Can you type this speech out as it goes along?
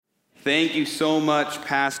Thank you so much,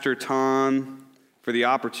 Pastor Tom, for the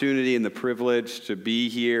opportunity and the privilege to be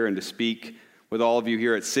here and to speak with all of you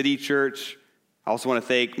here at City Church. I also want to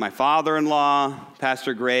thank my father-in-law,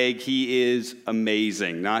 Pastor Greg. He is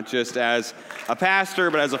amazing, not just as a pastor,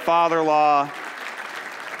 but as a father-in-law,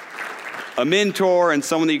 a mentor, and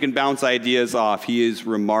someone that you can bounce ideas off. He is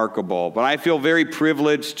remarkable. But I feel very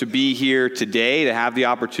privileged to be here today, to have the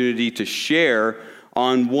opportunity to share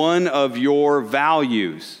on one of your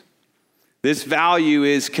values. This value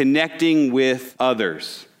is connecting with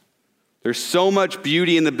others. There's so much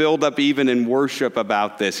beauty in the buildup, even in worship,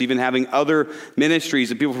 about this, even having other ministries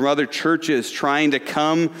and people from other churches trying to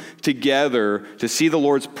come together to see the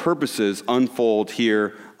Lord's purposes unfold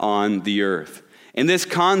here on the earth. And this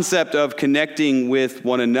concept of connecting with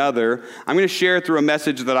one another, I'm going to share through a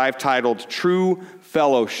message that I've titled True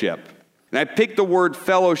Fellowship. And I picked the word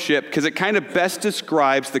fellowship because it kind of best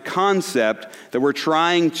describes the concept that we're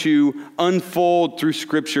trying to unfold through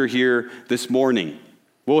Scripture here this morning.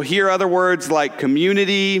 We'll hear other words like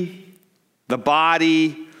community, the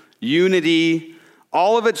body, unity.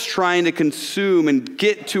 All of it's trying to consume and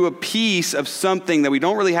get to a piece of something that we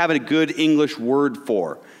don't really have a good English word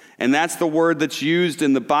for. And that's the word that's used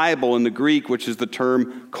in the Bible in the Greek, which is the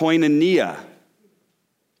term koinonia.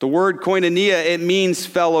 The word koinonia, it means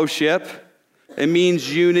fellowship, it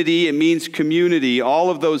means unity, it means community, all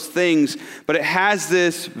of those things, but it has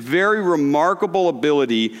this very remarkable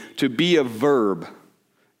ability to be a verb.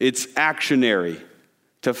 It's actionary.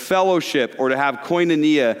 To fellowship or to have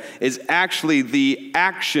koinonia is actually the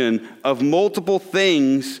action of multiple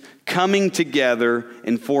things coming together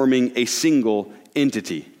and forming a single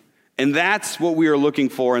entity. And that's what we are looking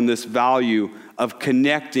for in this value of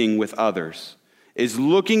connecting with others. Is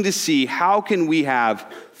looking to see how can we have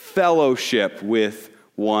fellowship with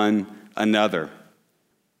one another.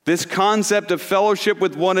 This concept of fellowship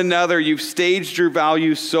with one another, you've staged your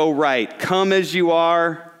values so right. Come as you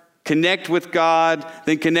are, connect with God,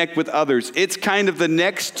 then connect with others. It's kind of the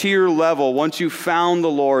next tier level. Once you've found the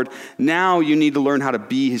Lord, now you need to learn how to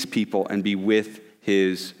be His people and be with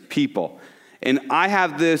His people. And I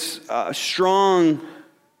have this strong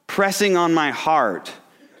pressing on my heart,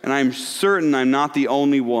 and I'm certain I'm not the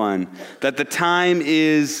only one, that the time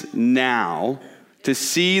is now to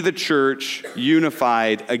see the church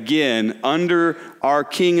unified again under our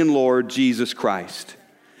King and Lord Jesus Christ.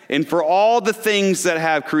 And for all the things that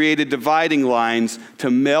have created dividing lines to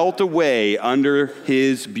melt away under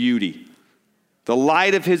His beauty. The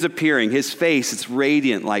light of His appearing, His face, it's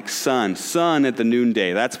radiant like sun at the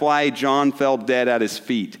noonday. That's why John fell dead at His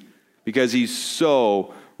feet, because He's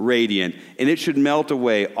so radiant, and it should melt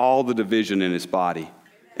away all the division in His body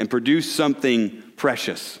and produce something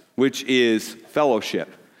precious, which is fellowship.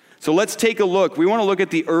 So let's take a look. We want to look at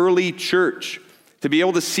the early church to be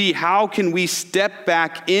able to see how can we step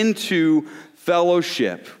back into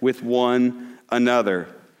fellowship with one another.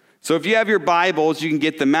 So if you have your Bibles, you can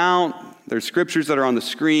get them out. There's scriptures that are on the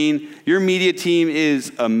screen. Your media team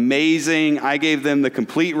is amazing. I gave them the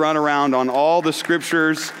complete runaround on all the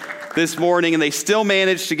scriptures this morning, and they still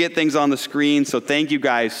managed to get things on the screen. So thank you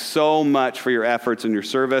guys so much for your efforts and your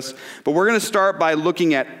service. But we're going to start by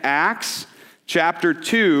looking at Acts chapter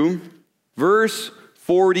 2, verse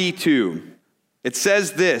 42. It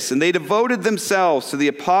says this, "And they devoted themselves to the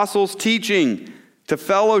apostles' teaching, to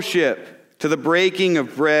fellowship, to the breaking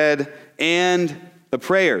of bread, and the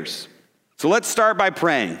prayers." So let's start by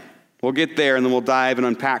praying. We'll get there, and then we'll dive and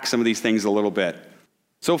unpack some of these things a little bit.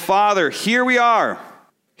 So Father, here we are.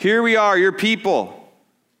 Here we are, your people,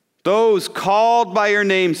 those called by your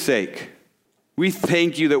namesake. We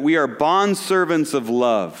thank you that we are bondservants of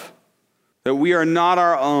love, that we are not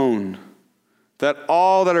our own, that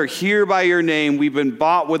all that are here by your name, we've been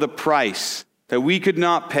bought with a price that we could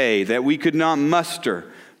not pay, that we could not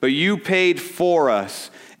muster, but you paid for us.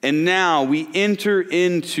 And now we enter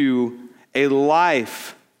into a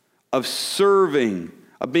life of serving,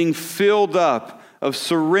 of being filled up, of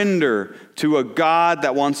surrender to a God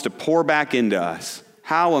that wants to pour back into us.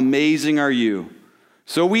 How amazing are you?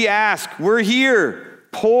 So we ask, we're here,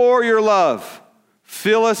 pour your love,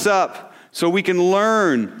 fill us up so we can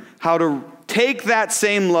learn how to take that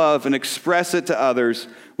same love and express it to others.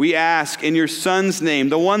 We ask in your Son's name,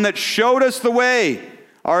 the one that showed us the way,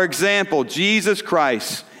 our example, Jesus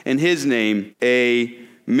Christ, in His name,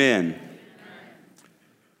 amen.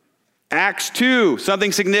 Acts 2,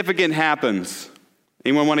 something significant happens.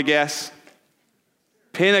 Anyone want to guess?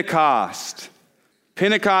 Pentecost.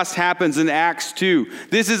 Pentecost happens in Acts 2.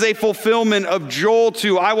 This is a fulfillment of Joel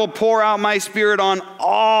 2. I will pour out my Spirit on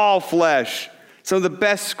all flesh. Some of the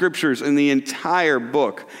best scriptures in the entire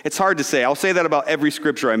book. It's hard to say. I'll say that about every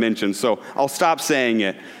scripture I mention, so I'll stop saying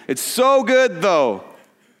it. It's so good, though.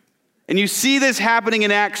 And you see this happening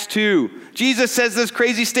in Acts 2. Jesus says this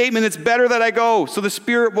crazy statement, it's better that I go, so the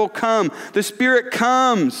Spirit will come. The Spirit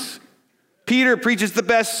comes. Peter preaches the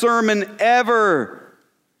best sermon ever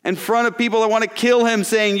in front of people that want to kill him,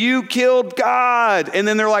 saying, you killed God. And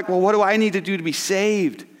then they're like, well, what do I need to do to be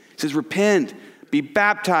saved? He says, repent, be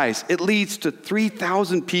baptized. It leads to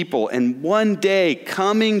 3,000 people in one day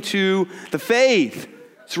coming to the faith.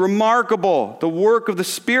 It's remarkable, the work of the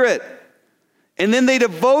Spirit. And then they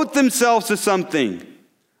devote themselves to something.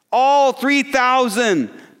 All 3,000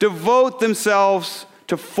 devote themselves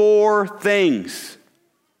to 4 things: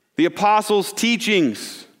 the apostles'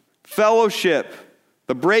 teachings, fellowship,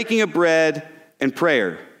 the breaking of bread, and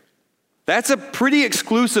prayer. That's a pretty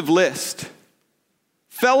exclusive list.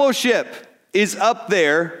 Fellowship is up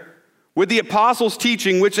there with the apostles'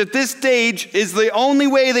 teaching, which at this stage is the only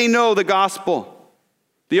way they know the gospel,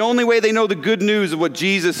 the only way they know the good news of what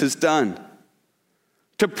Jesus has done.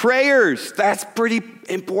 To prayers, that's pretty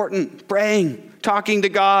important. Praying, talking to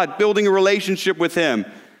God, building a relationship with Him.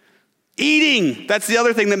 Eating, that's the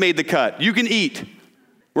other thing that made the cut. You can eat.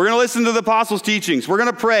 We're going to listen to the apostles' teachings. We're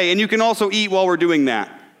going to pray, and you can also eat while we're doing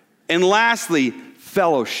that. And lastly,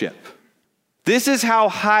 fellowship. This is how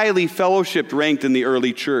highly fellowship ranked in the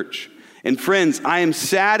early church. And friends, I am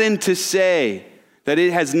saddened to say that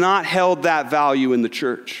it has not held that value in the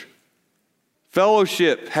church.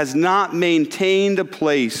 Fellowship has not maintained a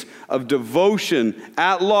place of devotion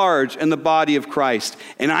at large in the body of Christ.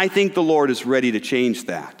 And I think the Lord is ready to change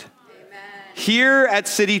that. Amen. Here at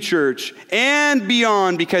City Church and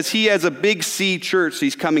beyond, because He has a big C church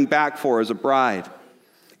He's coming back for as a bride.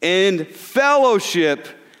 And fellowship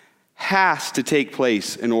has to take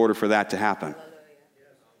place in order for that to happen.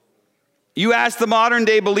 You ask the modern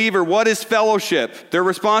day believer, what is fellowship? Their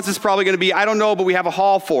response is probably going to be, I don't know, but we have a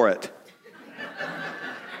hall for it.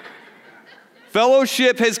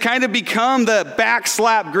 Fellowship has kind of become the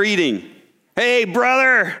backslap greeting. Hey,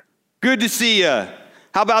 brother, good to see you.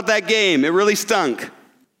 How about that game? It really stunk.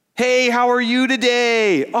 Hey, how are you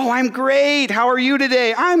today? Oh, I'm great. How are you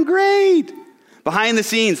today? I'm great. Behind the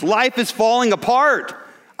scenes, life is falling apart.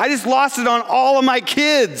 I just lost it on all of my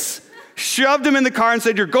kids. Shoved them in the car and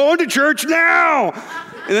said, you're going to church now.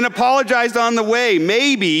 And then apologized on the way,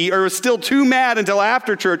 maybe, or was still too mad until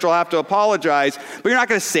after church I'll have to apologize. But you're not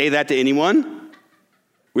going to say that to anyone.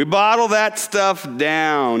 We bottle that stuff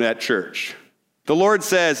down at church. The Lord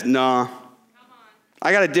says, nah,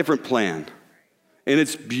 I got a different plan. And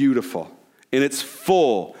it's beautiful. And it's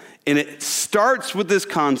full. And it starts with this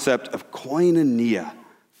concept of koinonia,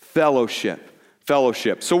 fellowship.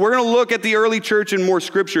 So we're going to look at the early church in more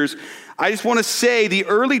scriptures. I just want to say the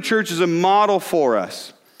early church is a model for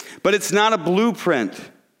us, but it's not a blueprint.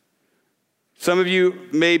 Some of you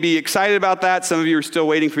may be excited about that. Some of you are still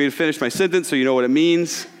waiting for me to finish my sentence so you know what it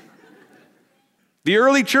means. The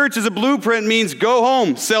early church as a blueprint means go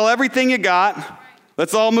home, sell everything you got.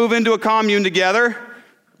 Let's all move into a commune together,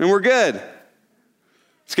 and we're good.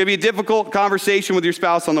 It's going to be a difficult conversation with your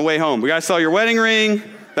spouse on the way home. We got to sell your wedding ring,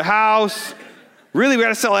 the house. Really, we got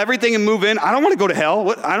to sell everything and move in? I don't want to go to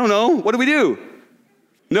hell. I don't know. What do we do?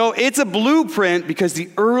 No, it's a blueprint because the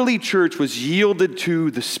early church was yielded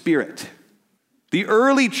to the Spirit. The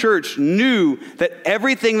early church knew that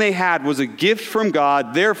everything they had was a gift from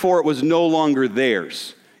God, therefore it was no longer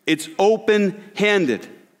theirs. It's open-handed.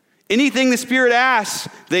 Anything the Spirit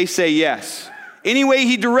asks, they say yes. Any way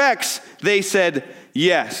He directs, they said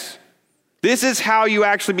yes. This is how you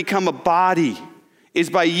actually become a body, is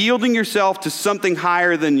by yielding yourself to something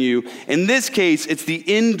higher than you. In this case, it's the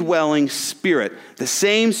indwelling Spirit. The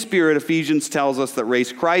same Spirit, Ephesians tells us, that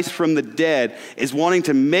raised Christ from the dead is wanting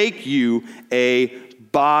to make you a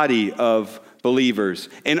body of believers.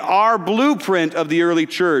 And our blueprint of the early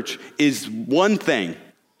church is one thing,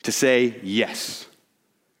 to say yes.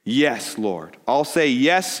 Yes, Lord. I'll say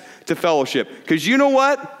yes to fellowship. Because you know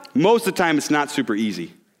what? Most of the time, it's not super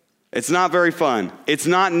easy. It's not very fun. It's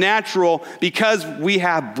not natural because we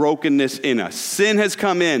have brokenness in us. Sin has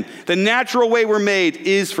come in. The natural way we're made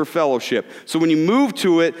is for fellowship. So when you move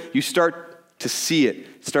to it, you start to see it.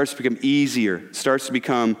 It starts to become easier. It starts to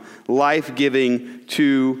become life-giving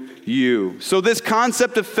to you. So this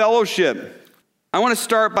concept of fellowship, I want to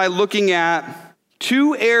start by looking at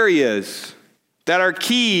 2 areas that are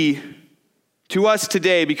key to us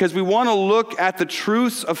today, because we want to look at the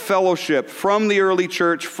truths of fellowship from the early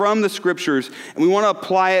church, from the scriptures, and we want to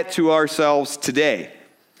apply it to ourselves today.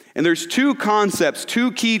 And there's two concepts,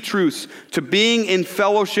 two key truths to being in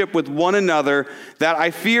fellowship with one another that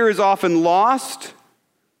I fear is often lost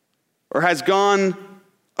or has gone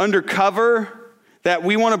undercover that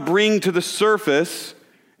we want to bring to the surface.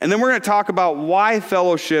 And then we're going to talk about why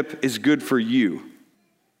fellowship is good for you.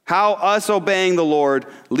 How us obeying the Lord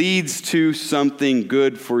leads to something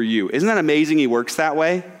good for you. Isn't that amazing? He works that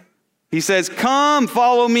way. He says, come,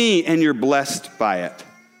 follow me, and you're blessed by it.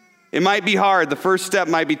 It might be hard. The first step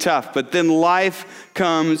might be tough, but then life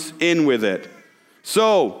comes in with it.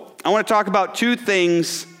 So I want to talk about two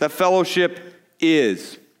things that fellowship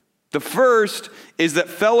is. The first is that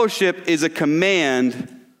fellowship is a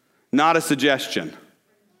command, not a suggestion.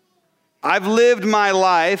 I've lived my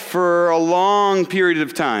life for a long period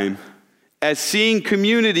of time as seeing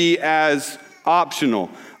community as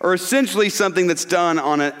optional, or essentially something that's done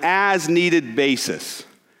on an as-needed basis.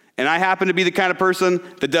 And I happen to be the kind of person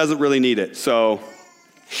that doesn't really need it. So,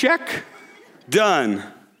 check, done.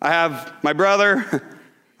 I have my brother,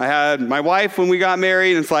 I had my wife when we got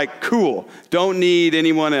married, and it's like, cool, don't need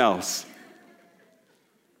anyone else.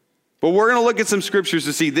 But we're going to look at some scriptures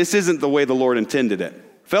to see this isn't the way the Lord intended it.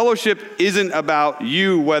 Fellowship isn't about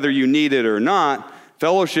you, whether you need it or not.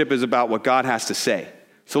 Fellowship is about what God has to say.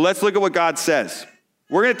 So let's look at what God says.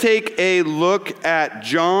 We're going to take a look at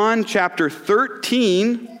John chapter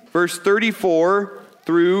 13, verse 34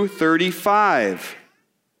 through 35.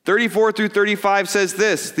 34 through 35 says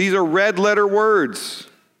this. These are red letter words,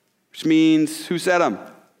 which means, who said them?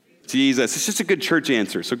 Jesus. It's just a good church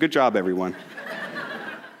answer, so good job, everyone.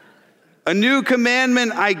 A new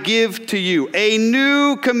commandment I give to you. A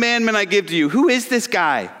new commandment I give to you. Who is this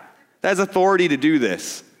guy that has authority to do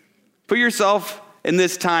this? Put yourself in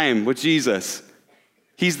this time with Jesus.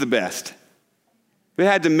 He's the best. We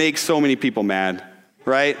had to make so many people mad,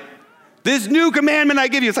 right? This new commandment I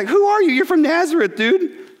give you. It's like, who are you? You're from Nazareth,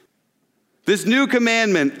 dude. This new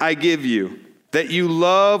commandment I give you, that you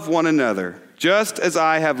love one another, just as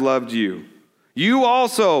I have loved you. You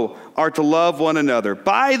also are to love one another.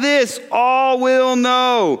 By this, all will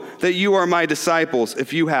know that you are my disciples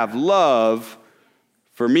if you have love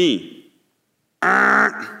for me.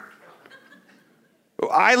 I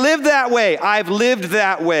live that way. I've lived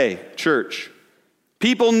that way, church.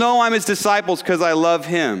 People know I'm his disciples because I love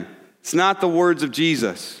him. It's not the words of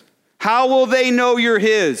Jesus. How will they know you're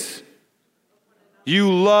his?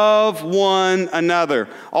 You love one another.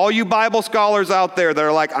 All you Bible scholars out there that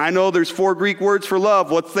are like, I know there's 4 Greek words for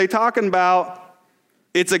love. What's they talking about?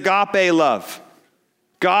 It's agape love.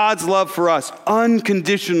 God's love for us,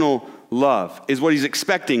 unconditional love, is what he's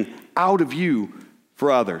expecting out of you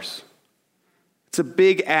for others. It's a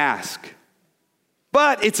big ask,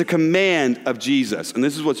 but it's a command of Jesus. And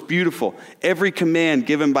this is what's beautiful. Every command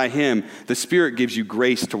given by him, the Spirit gives you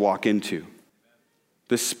grace to walk into.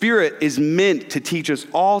 The Spirit is meant to teach us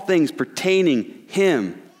all things pertaining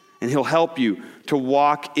him, and he'll help you to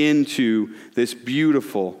walk into this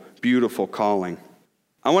beautiful, beautiful calling.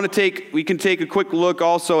 We can take a quick look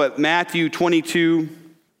also at Matthew 22,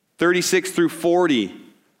 36 through 40.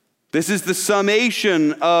 This is the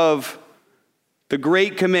summation of the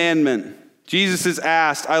great commandment. Jesus is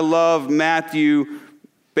asked, I love Matthew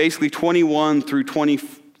basically 21 through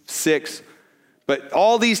 26. But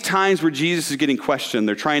all these times where Jesus is getting questioned,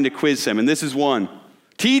 they're trying to quiz him. And this is one.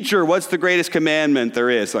 Teacher, what's the greatest commandment there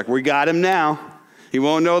is? Like, we got him now. He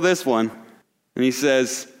won't know this one. And he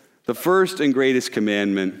says, the first and greatest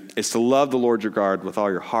commandment is to love the Lord your God with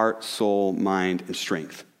all your heart, soul, mind, and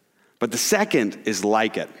strength. But the second is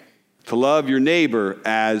like it, to love your neighbor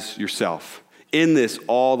as yourself. In this,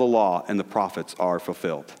 all the law and the prophets are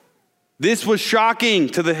fulfilled. This was shocking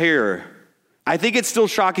to the hearer. I think it's still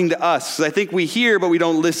shocking to us, because I think we hear, but we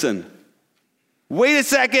don't listen. Wait a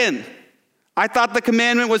second. I thought the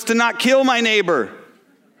commandment was to not kill my neighbor.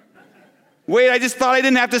 Wait, I just thought I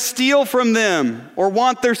didn't have to steal from them or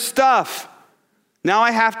want their stuff. Now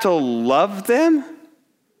I have to love them?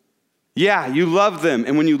 Yeah, you love them,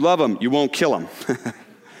 and when you love them, you won't kill them.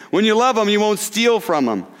 When you love them, you won't steal from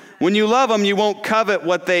them. When you love them, you won't covet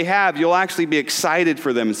what they have. You'll actually be excited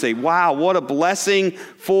for them and say, wow, what a blessing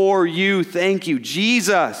for you. Thank you,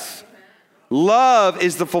 Jesus. Love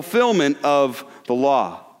is the fulfillment of the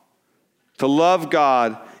law. To love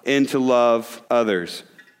God and to love others.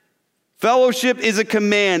 Fellowship is a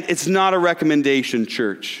command. It's not a recommendation,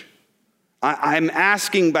 church. I'm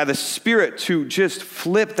asking by the Spirit to just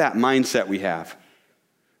flip that mindset we have.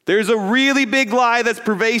 There's a really big lie that's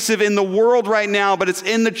pervasive in the world right now, but it's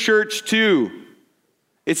in the church too.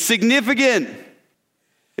 It's significant.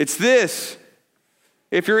 It's this.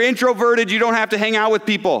 If you're introverted, you don't have to hang out with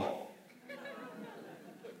people.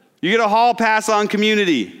 You get a hall pass on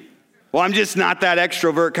community. Well, I'm just not that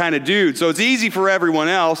extrovert kind of dude, so it's easy for everyone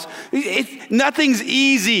else. Nothing's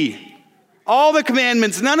easy. All the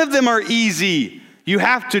commandments, none of them are easy. You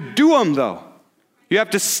have to do them, though. You have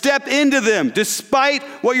to step into them, despite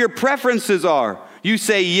what your preferences are. You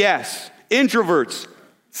say yes. Introverts,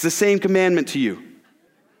 it's the same commandment to you.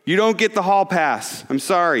 You don't get the hall pass. I'm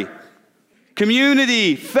sorry.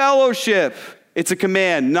 Community, fellowship, it's a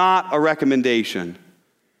command, not a recommendation.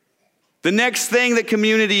 The next thing that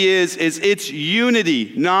community is it's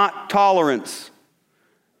unity, not tolerance.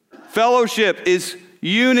 Fellowship is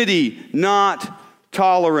unity, not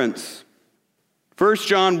tolerance. 1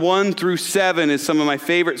 John 1-7 is some of my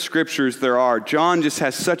favorite scriptures there are. John just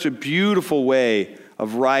has such a beautiful way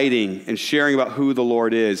of writing and sharing about who the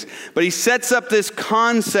Lord is. But he sets up this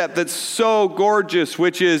concept that's so gorgeous,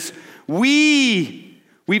 which is we've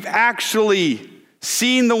actually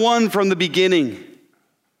seen the one from the beginning.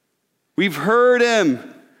 We've heard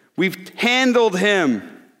him. We've handled him.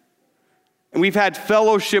 And we've had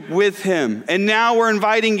fellowship with him. And now we're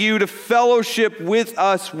inviting you to fellowship with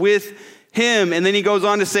us, with him. And then he goes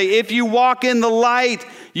on to say, if you walk in the light,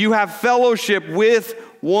 you have fellowship with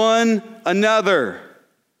one another.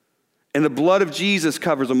 And the blood of Jesus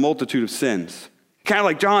covers a multitude of sins. Kind of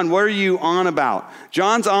like, John, what are you on about?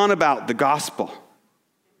 John's on about the gospel.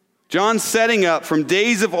 John's setting up from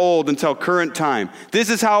days of old until current time. This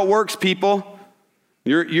is how it works, people.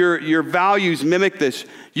 Your values mimic this.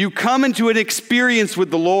 You come into an experience with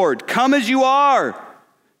the Lord. Come as you are.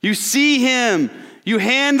 You see him. You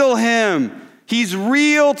handle him. He's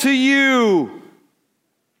real to you.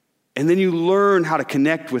 And then you learn how to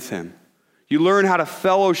connect with him. You learn how to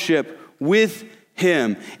fellowship with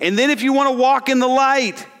him. And then if you want to walk in the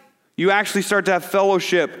light, you actually start to have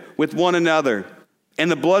fellowship with one another. And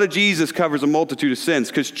the blood of Jesus covers a multitude of sins.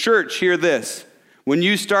 Because church, hear this. When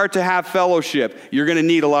you start to have fellowship, you're going to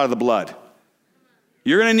need a lot of the blood.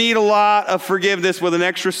 You're going to need a lot of forgiveness with an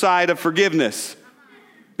extra side of forgiveness.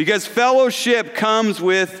 Because fellowship comes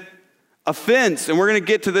with offense. And we're going to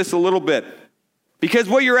get to this a little bit. Because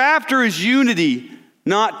what you're after is unity,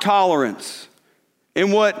 not tolerance.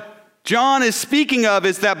 And what John is speaking of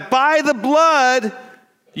is that by the blood,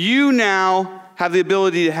 you now have the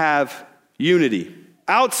ability to have unity.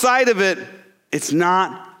 Outside of it, it's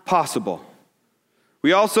not possible.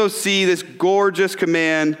 We also see this gorgeous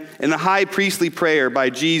command in the high priestly prayer by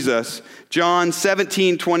Jesus, John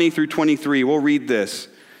 17:20-23. We'll read this.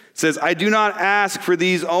 It says, I do not ask for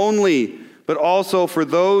these only, but also for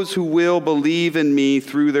those who will believe in me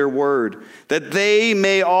through their word, that they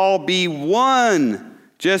may all be one,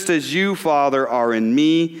 just as you, Father, are in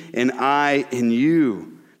me and I in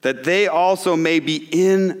you, that they also may be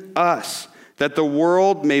in us, that the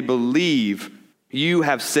world may believe you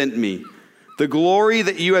have sent me. The glory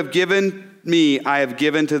that you have given me, I have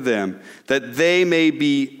given to them, that they may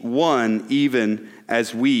be one even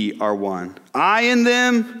as we are one. I in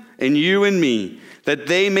them and you in me, that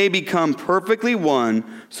they may become perfectly one,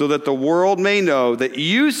 so that the world may know that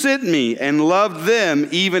you sent me and loved them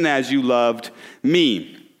even as you loved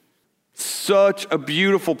me. Such a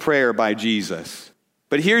beautiful prayer by Jesus.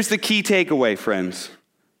 But here's the key takeaway, friends.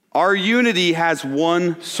 Our unity has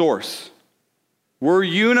one source. We're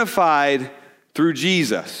unified through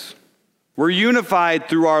Jesus. We're unified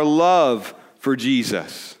through our love for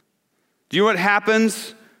Jesus. Do you know what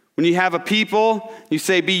happens when you have a people, you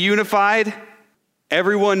say be unified?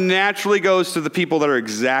 Everyone naturally goes to the people that are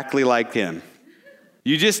exactly like him.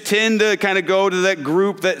 You just tend to kind of go to that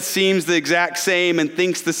group that seems the exact same and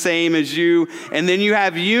thinks the same as you. And then you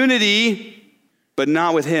have unity, but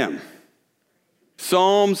not with him.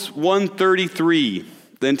 Psalms 133.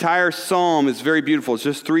 The entire psalm is very beautiful. It's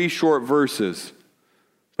just 3 short verses.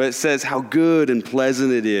 But it says how good and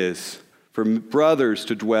pleasant it is for brothers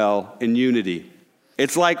to dwell in unity.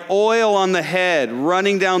 It's like oil on the head,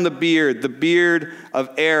 running down the beard of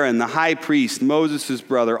Aaron, the high priest, Moses'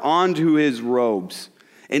 brother, onto his robes.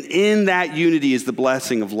 And in that unity is the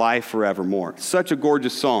blessing of life forevermore. Such a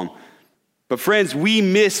gorgeous psalm. But friends, we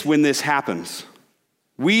miss when this happens.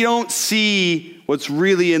 We don't see what's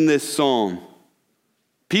really in this psalm.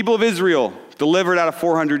 People of Israel delivered out of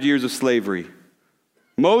 400 years of slavery.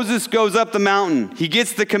 Moses goes up the mountain. He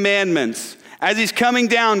gets the commandments. As he's coming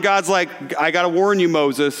down, God's like, I got to warn you,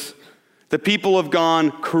 Moses. The people have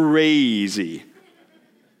gone crazy.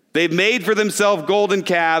 They've made for themselves golden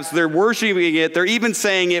calves. They're worshiping it. They're even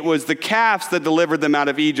saying it was the calves that delivered them out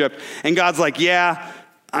of Egypt. And God's like, yeah,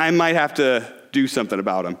 I might have to do something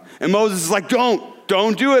about them. And Moses is like,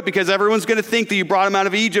 don't do it, because everyone's going to think that you brought them out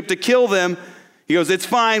of Egypt to kill them. He goes, it's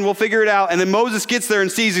fine, we'll figure it out. And then Moses gets there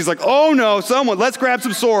and sees, he's like, oh no, let's grab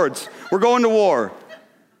some swords. We're going to war.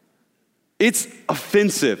 It's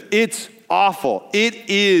offensive. It's awful. It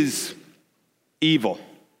is evil.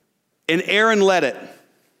 And Aaron led it.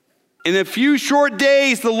 In a few short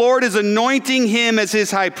days, the Lord is anointing him as his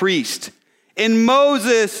high priest. And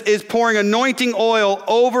Moses is pouring anointing oil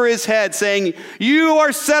over his head, saying, "You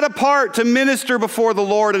are set apart to minister before the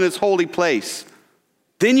Lord in his holy place."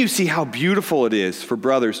 Then you see how beautiful it is for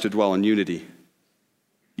brothers to dwell in unity.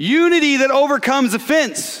 Unity that overcomes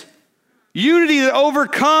offense. Unity that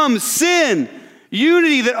overcomes sin.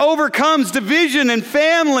 Unity that overcomes division and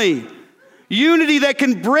family. Unity that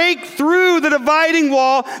can break through the dividing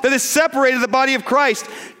wall that has separated the body of Christ.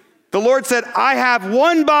 The Lord said, I have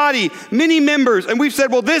one body, many members. And we've said,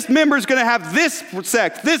 well, this member is going to have this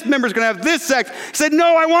sect. This member is going to have this sect. He said,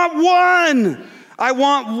 no, I want one. I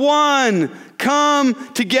want one.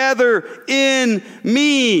 Come together in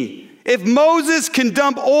me. If Moses can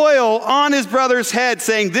dump oil on his brother's head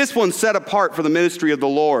saying, this one's set apart for the ministry of the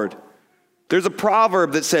Lord, there's a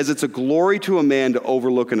proverb that says it's a glory to a man to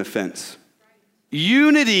overlook an offense.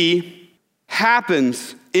 Unity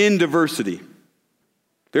happens in diversity.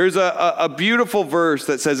 There's a beautiful verse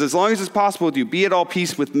that says, as long as it's possible with you, be at all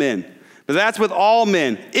peace with men. But that's with all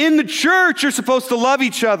men. In the church, you're supposed to love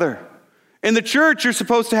each other. In the church, you're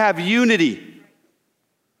supposed to have unity.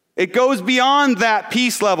 It goes beyond that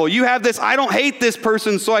peace level. You have this, I don't hate this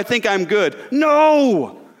person, so I think I'm good.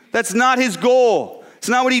 No, that's not his goal. It's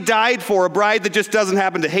not what he died for, a bride that just doesn't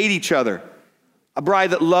happen to hate each other. A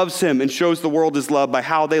bride that loves him and shows the world his love by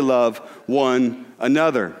how they love one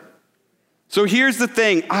another. So here's the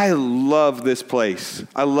thing. I love this place.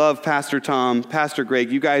 I love Pastor Tom, Pastor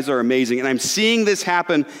Greg. You guys are amazing. And I'm seeing this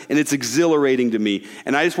happen, and it's exhilarating to me.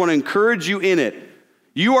 And I just want to encourage you in it.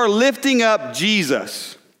 You are lifting up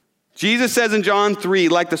Jesus. Jesus says in John 3,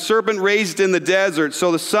 like the serpent raised in the desert,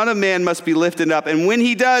 so the Son of Man must be lifted up. And when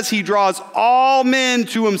he does, he draws all men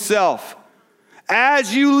to himself.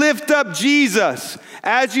 As you lift up Jesus,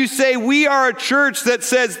 as you say, we are a church that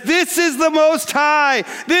says, this is the Most High,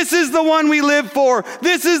 this is the one we live for,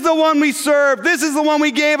 this is the one we serve, this is the one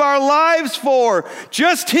we gave our lives for,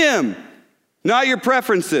 just him, not your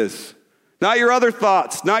preferences, not your other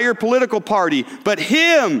thoughts, not your political party, but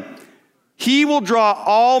him. He will draw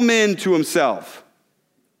all men to himself.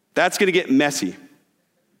 That's going to get messy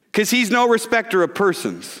because he's no respecter of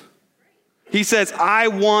persons. He says, I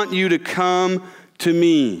want you to come to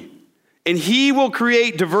me. And he will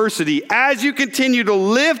create diversity. As you continue to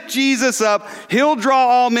lift Jesus up, he'll draw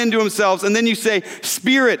all men to himself. And then you say,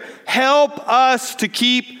 Spirit, help us to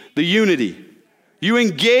keep the unity. You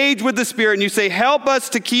engage with the Spirit and you say, help us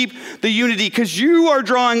to keep the unity because you are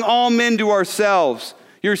drawing all men to ourselves,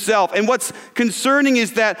 yourself. And what's concerning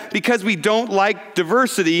is that because we don't like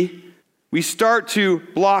diversity, we start to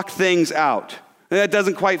block things out. And that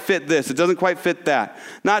doesn't quite fit this. It doesn't quite fit that.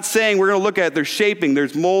 Not saying we're going to look at it. There's shaping.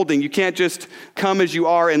 There's molding. You can't just come as you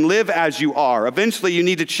are and live as you are. Eventually, you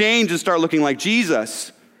need to change and start looking like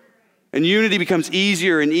Jesus. And unity becomes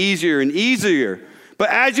easier and easier and easier. But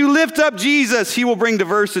as you lift up Jesus, he will bring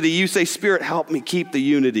diversity. You say, Spirit, help me keep the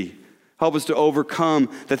unity. Help us to overcome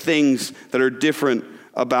the things that are different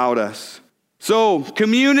about us. So,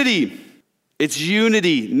 community, it's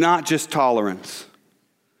unity, not just tolerance.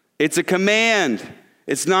 It's a command.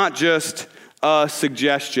 It's not just a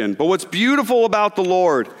suggestion. But what's beautiful about the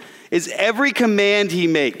Lord is every command he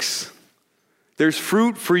makes, there's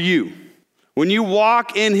fruit for you. When you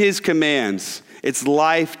walk in his commands, it's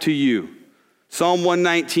life to you. Psalm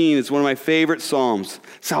 119 is one of my favorite psalms.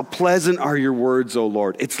 It's how pleasant are your words, O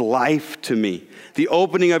Lord. It's life to me. The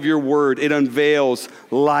opening of your word, it unveils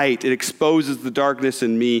light. It exposes the darkness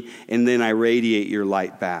in me, and then I radiate your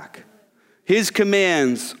light back. His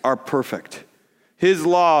commands are perfect. His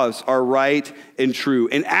laws are right and true.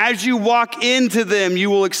 And as you walk into them, you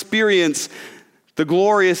will experience the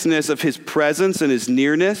gloriousness of his presence and his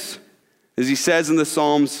nearness. As he says in the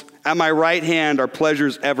Psalms, at my right hand are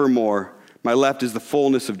pleasures evermore. My left is the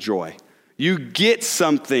fullness of joy. You get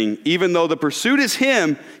something. Even though the pursuit is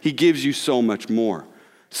him, he gives you so much more.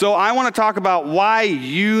 So I want to talk about why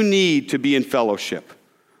you need to be in fellowship.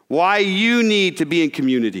 Why you need to be in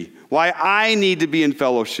community. Why I need to be in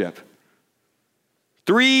fellowship.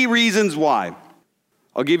 3 reasons why.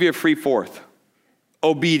 I'll give you a free fourth.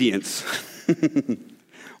 Obedience.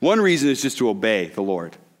 One reason is just to obey the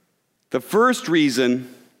Lord. The first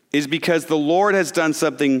reason is because the Lord has done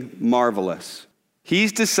something marvelous.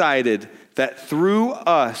 He's decided that through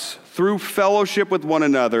us, through fellowship with one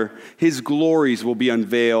another, his glories will be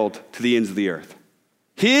unveiled to the ends of the earth.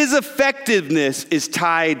 His effectiveness is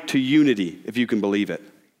tied to unity, if you can believe it.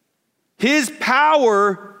 His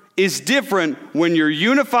power is different when you're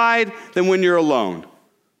unified than when you're alone.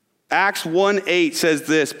 Acts 1:8 says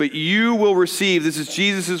this, but you will receive, this is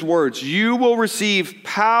Jesus' words, you will receive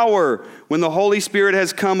power when the Holy Spirit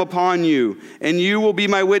has come upon you, and you will be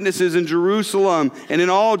my witnesses in Jerusalem and in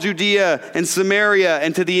all Judea and Samaria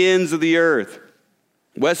and to the ends of the earth.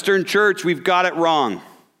 Western Church, we've got it wrong.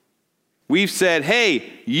 We've said, hey,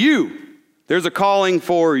 you, there's a calling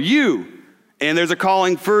for you, and there's a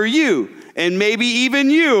calling for you, and maybe even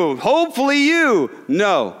you, hopefully you.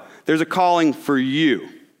 No, there's a calling for you.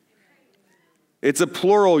 It's a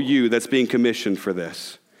plural you that's being commissioned for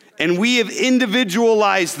this. And we have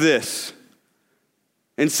individualized this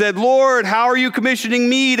and said, Lord, how are you commissioning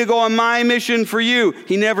me to go on my mission for you?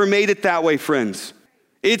 He never made it that way, friends.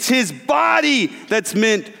 It's his body that's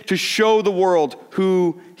meant to show the world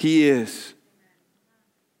who he is.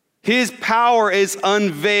 His power is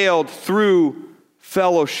unveiled through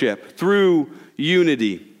fellowship, through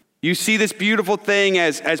unity. You see this beautiful thing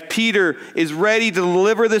as Peter is ready to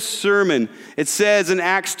deliver this sermon. It says in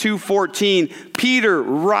Acts 2:14, Peter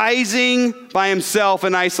rising by himself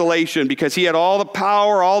in isolation because he had all the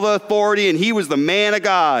power, all the authority, and he was the man of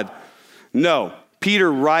God. No,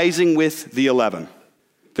 Peter rising with the 11.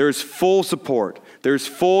 There's full support. There's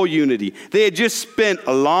full unity. They had just spent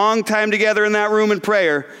a long time together in that room in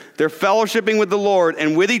prayer. They're fellowshipping with the Lord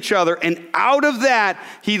and with each other. And out of that,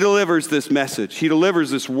 he delivers this message. He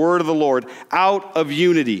delivers this word of the Lord out of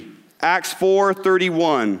unity. Acts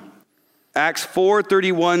 4:31. Acts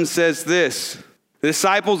 4:31 says this. The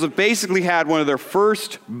disciples have basically had one of their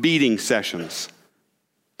first beating sessions.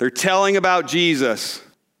 They're telling about Jesus.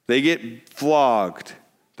 They get flogged.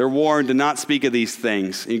 They're warned to not speak of these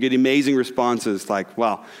things. And you get amazing responses like,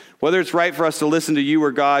 well, whether it's right for us to listen to you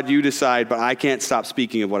or God, you decide, but I can't stop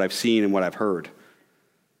speaking of what I've seen and what I've heard.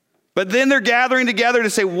 But then they're gathering together to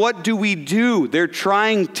say, what do we do? They're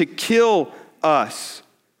trying to kill us.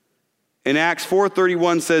 And Acts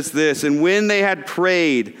 4:31 says this, and when they had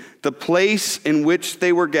prayed, the place in which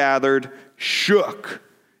they were gathered shook,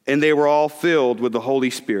 and they were all filled with the Holy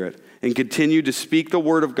Spirit and continued to speak the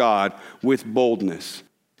word of God with boldness.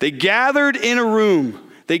 They gathered in a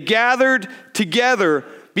room. They gathered together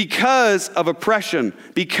because of oppression,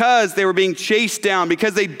 because they were being chased down,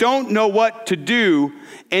 because they don't know what to do.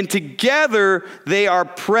 And together they are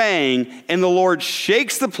praying, and the Lord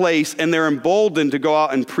shakes the place, and they're emboldened to go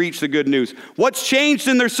out and preach the good news. What's changed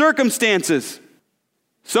in their circumstances?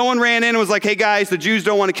 Someone ran in and was like, hey guys, the Jews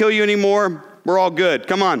don't want to kill you anymore. We're all good.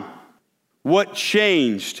 Come on. What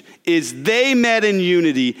changed is they met in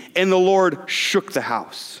unity and the Lord shook the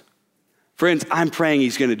house. Friends, I'm praying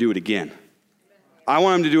he's going to do it again. I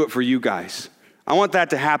want him to do it for you guys. I want that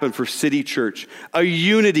to happen for City Church. A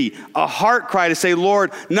unity, a heart cry to say,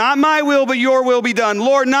 Lord, not my will, but your will be done.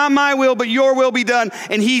 Lord, not my will, but your will be done.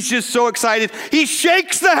 And he's just so excited. He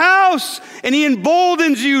shakes the house and he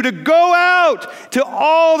emboldens you to go out to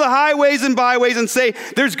all the highways and byways and say,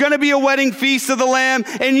 there's going to be a wedding feast of the Lamb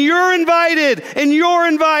and you're invited and you're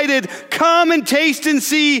invited. Come and taste and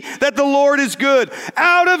see that the Lord is good.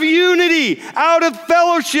 Out of unity, out of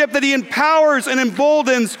fellowship that he empowers and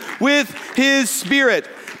emboldens with his Spirit.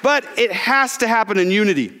 But it has to happen in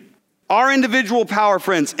unity. Our individual power,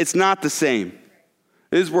 friends, it's not the same.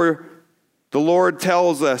 This is where the Lord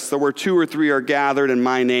tells us that where 2 or 3 are gathered in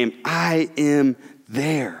my name, I am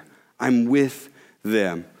there. I'm with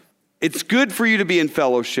them. It's good for you to be in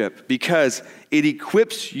fellowship because it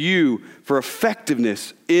equips you for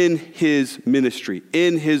effectiveness in his ministry,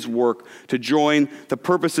 in his work, to join the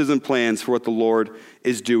purposes and plans for what the Lord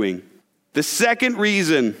is doing. The second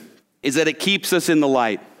reason is that it keeps us in the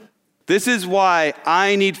light. This is why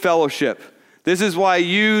I need fellowship. This is why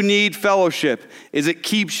you need fellowship, is it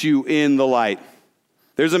keeps you in the light.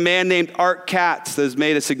 There's a man named Art Katz that has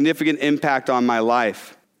made a significant impact on my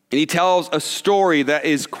life. And he tells a story that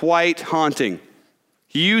is quite haunting.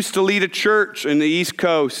 He used to lead a church in the East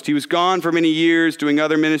Coast. He was gone for many years doing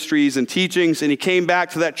other ministries and teachings, and he came back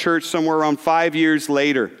to that church somewhere around 5 years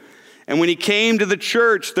later. And when he came to the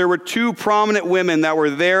church, there were 2 prominent women that were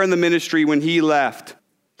there in the ministry when he left,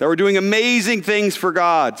 that were doing amazing things for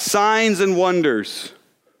God, signs and wonders,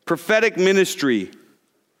 prophetic ministry,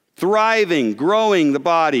 thriving, growing the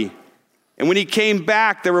body. And when he came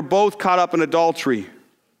back, they were both caught up in adultery.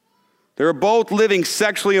 They were both living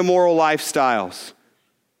sexually immoral lifestyles.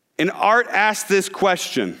 And Art asked this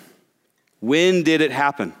question, when did it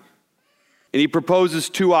happen? And he proposes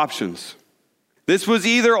 2 options. This was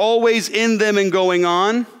either always in them and going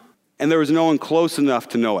on, and there was no one close enough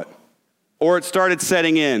to know it. Or it started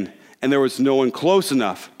setting in, and there was no one close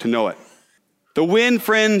enough to know it. The when,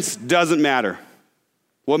 friends, doesn't matter.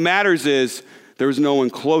 What matters is there was no one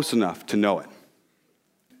close enough to know it.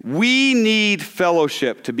 We need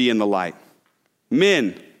fellowship to be in the light.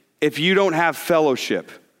 Men, if you don't have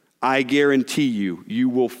fellowship, I guarantee you, you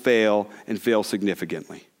will fail and fail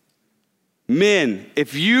significantly. Men,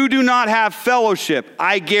 if you do not have fellowship,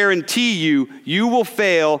 I guarantee you, you will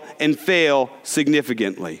fail and fail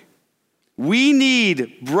significantly. We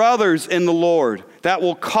need brothers in the Lord that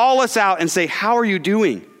will call us out and say, how are you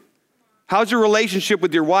doing? How's your relationship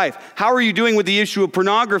with your wife? How are you doing with the issue of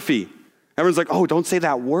pornography? Everyone's like, oh, don't say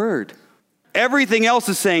that word. Everything else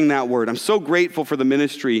is saying that word. I'm so grateful for the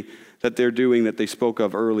ministry that they're doing that they spoke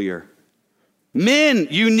of earlier. Men,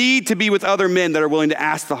 you need to be with other men that are willing to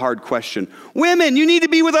ask the hard question. Women, you need to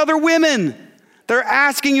be with other women. They're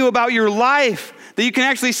asking you about your life. That you can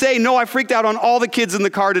actually say, no, I freaked out on all the kids in the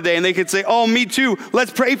car today. And they could say, oh, me too.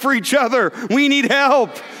 Let's pray for each other. We need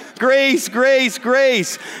help. Grace, grace,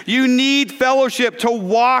 grace. You need fellowship to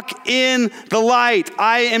walk in the light.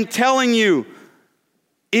 I am telling you,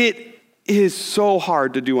 it is so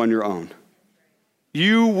hard to do on your own.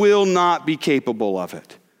 You will not be capable of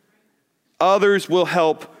it. Others will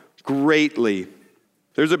help greatly.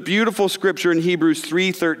 There's a beautiful scripture in Hebrews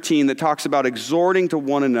 3:13 that talks about exhorting to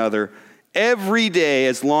one another every day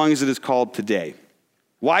as long as it is called today.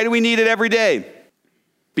 Why do we need it every day?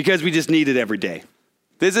 Because we just need it every day.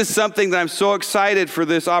 This is something that I'm so excited for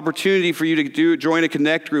this opportunity for you to do. Join a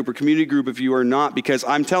connect group or community group if you are not, because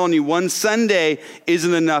I'm telling you, one Sunday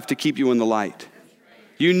isn't enough to keep you in the light.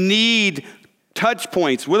 You need touch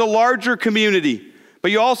points with a larger community. But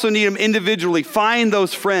you also need them individually. Find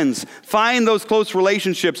those friends. Find those close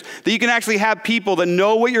relationships that you can actually have people that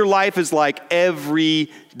know what your life is like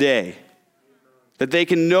every day. That they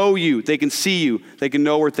can know you, they can see you, they can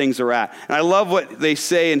know where things are at. And I love what they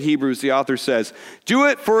say in Hebrews. The author says, do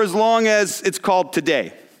it for as long as it's called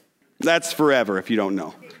today. That's forever if you don't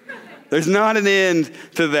know. There's not an end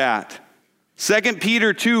to that. 2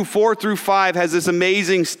 Peter 2:4-5 has this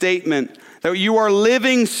amazing statement that you are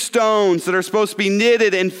living stones that are supposed to be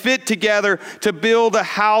knitted and fit together to build a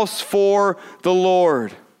house for the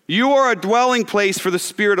Lord. You are a dwelling place for the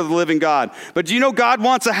Spirit of the living God. But do you know God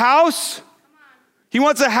wants a house? He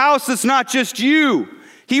wants a house that's not just you.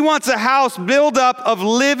 He wants a house built up of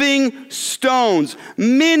living stones,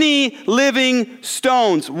 many living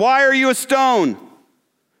stones. Why are you a stone?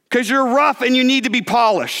 Because you're rough and you need to be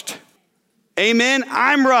polished. Amen?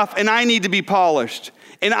 I'm rough and I need to be polished.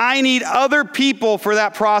 And I need other people for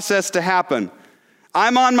that process to happen.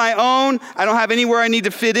 I'm on my own. I don't have anywhere I need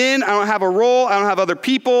to fit in. I don't have a role. I don't have other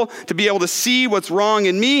people to be able to see what's wrong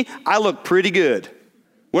in me. I look pretty good.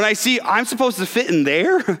 When I see I'm supposed to fit in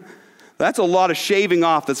there, that's a lot of shaving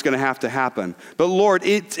off that's going to have to happen. But Lord,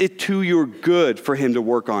 it's to your good for him to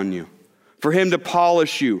work on you, for him to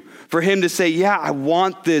polish you, for him to say, yeah, I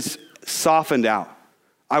want this softened out.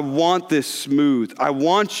 I want this smooth. I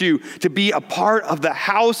want you to be a part of the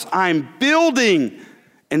house I'm building.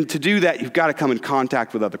 And to do that, you've got to come in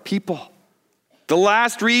contact with other people. The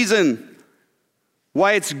last reason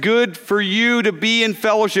why it's good for you to be in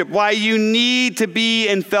fellowship, why you need to be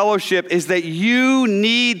in fellowship, is that you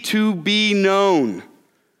need to be known.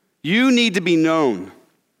 You need to be known.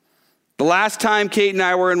 The last time Kate and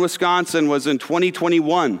I were in Wisconsin was in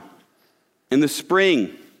 2021, in the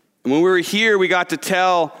spring. And when we were here, we got to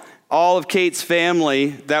tell all of Kate's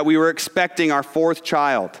family that we were expecting our fourth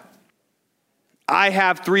child. I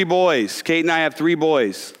have 3 boys. Kate and I have 3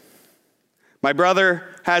 boys. My brother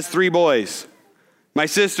has 3 boys. My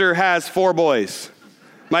sister has 4 boys.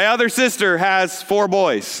 My other sister has 4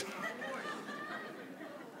 boys.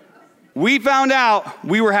 We found out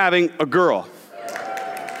we were having a girl.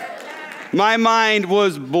 My mind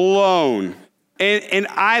was blown. And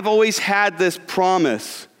I've always had this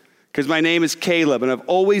promise, because my name is Caleb, and I've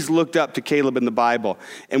always looked up to Caleb in the Bible.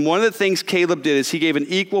 And one of the things Caleb did is he gave an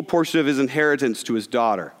equal portion of his inheritance to his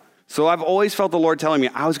daughter. So I've always felt the Lord telling me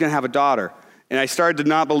I was going to have a daughter. And I started to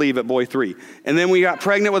not believe at boy 3. And then we got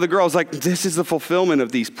pregnant with a girl. I was like, this is the fulfillment of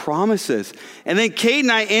these promises. And then Kate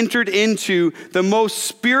and I entered into the most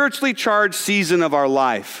spiritually charged season of our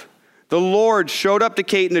life. The Lord showed up to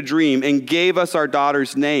Kate in a dream and gave us our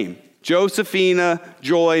daughter's name, Josephina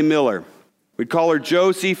Joy Miller. We'd call her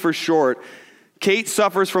Josie for short. Kate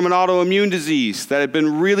suffers from an autoimmune disease that had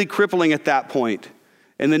been really crippling at that point.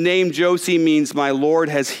 And the name Josie means my Lord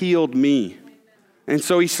has healed me. And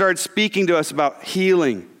so he started speaking to us about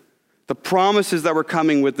healing, the promises that were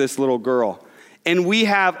coming with this little girl. And we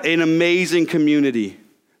have an amazing community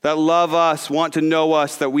that love us, want to know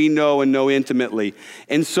us, that we know and know intimately.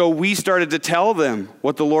 And so we started to tell them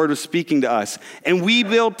what the Lord was speaking to us. And we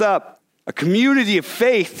built up a community of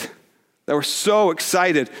faith that were so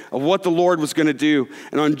excited of what the Lord was going to do.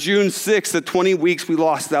 And on June 6th, at 20 weeks, we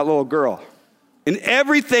lost that little girl. And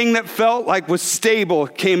everything that felt like was stable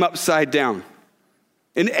came upside down.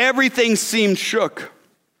 And everything seemed shook.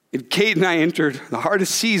 And Kate and I entered the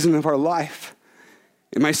hardest season of our life.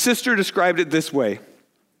 And my sister described it this way.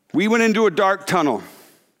 We went into a dark tunnel,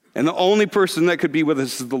 and the only person that could be with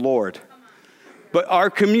us is the Lord. But our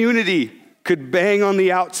community could bang on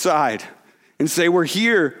the outside and say, we're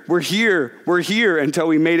here, we're here, we're here, until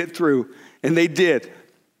we made it through. And they did.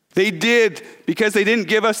 They did, because they didn't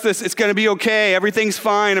give us this, it's going to be okay, everything's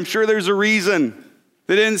fine, I'm sure there's a reason.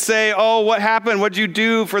 They didn't say, oh, what happened? What'd you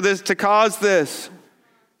do for this to cause this?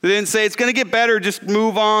 They didn't say, it's going to get better, just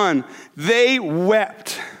move on. They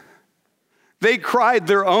wept. They cried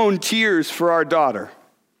their own tears for our daughter.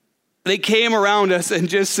 They came around us and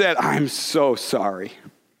just said, I'm so sorry.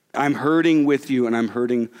 I'm hurting with you and I'm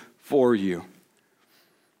hurting for you.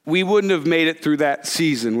 We wouldn't have made it through that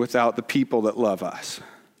season without the people that love us.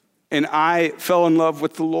 And I fell in love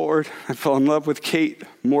with the Lord. I fell in love with Kate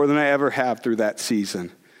more than I ever have through that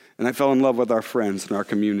season. And I fell in love with our friends and our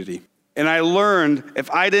community. And I learned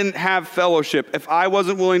if I didn't have fellowship, if I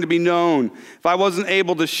wasn't willing to be known, if I wasn't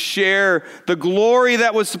able to share the glory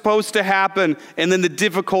that was supposed to happen and then the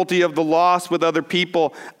difficulty of the loss with other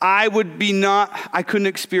people, I couldn't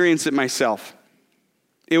experience it myself.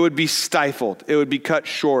 It would be stifled. It would be cut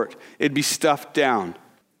short. It'd be stuffed down.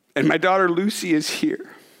 And my daughter Lucy is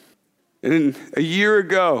here. And a year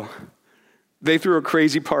ago, they threw a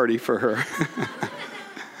crazy party for her.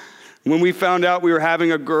 When we found out we were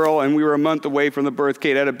having a girl and we were a month away from the birth,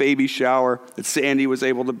 Kate had a baby shower that Sandy was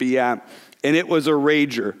able to be at. And it was a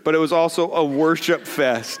rager, but it was also a worship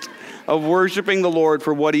fest of worshiping the Lord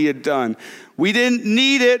for what he had done. We didn't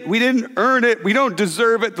need it. We didn't earn it. We don't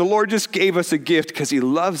deserve it. The Lord just gave us a gift because he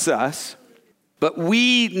loves us. But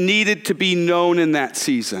we needed to be known in that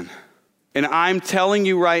season. And I'm telling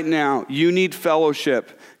you right now, you need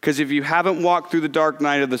fellowship, because if you haven't walked through the dark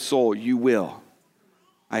night of the soul, you will.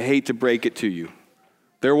 I hate to break it to you.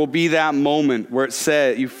 There will be that moment where it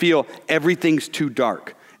says you feel everything's too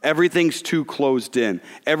dark. Everything's too closed in.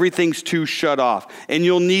 Everything's too shut off. And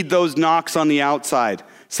you'll need those knocks on the outside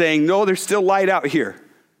saying, no, there's still light out here.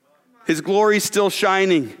 His glory's still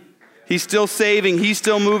shining. He's still saving. He's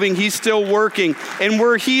still moving. He's still working. And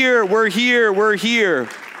we're here. We're here. We're here.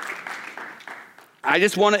 I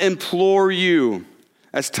just want to implore you,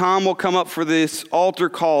 as Tom will come up for this altar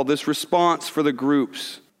call, this response for the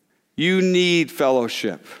groups, you need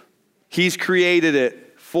fellowship. He's created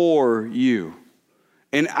it for you.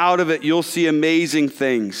 And out of it, you'll see amazing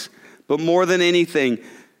things. But more than anything,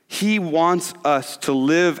 he wants us to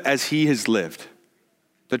live as he has lived.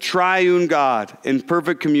 The triune God in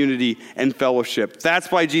perfect community and fellowship.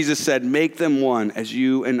 That's why Jesus said, make them one as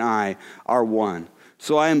you and I are one.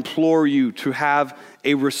 So I implore you to have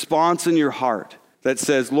a response in your heart that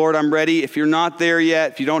says, Lord, I'm ready. If you're not there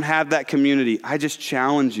yet, if you don't have that community, I just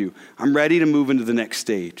challenge you. I'm ready to move into the next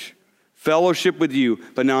stage. Fellowship with you,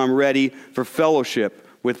 but now I'm ready for fellowship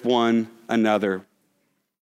with one another.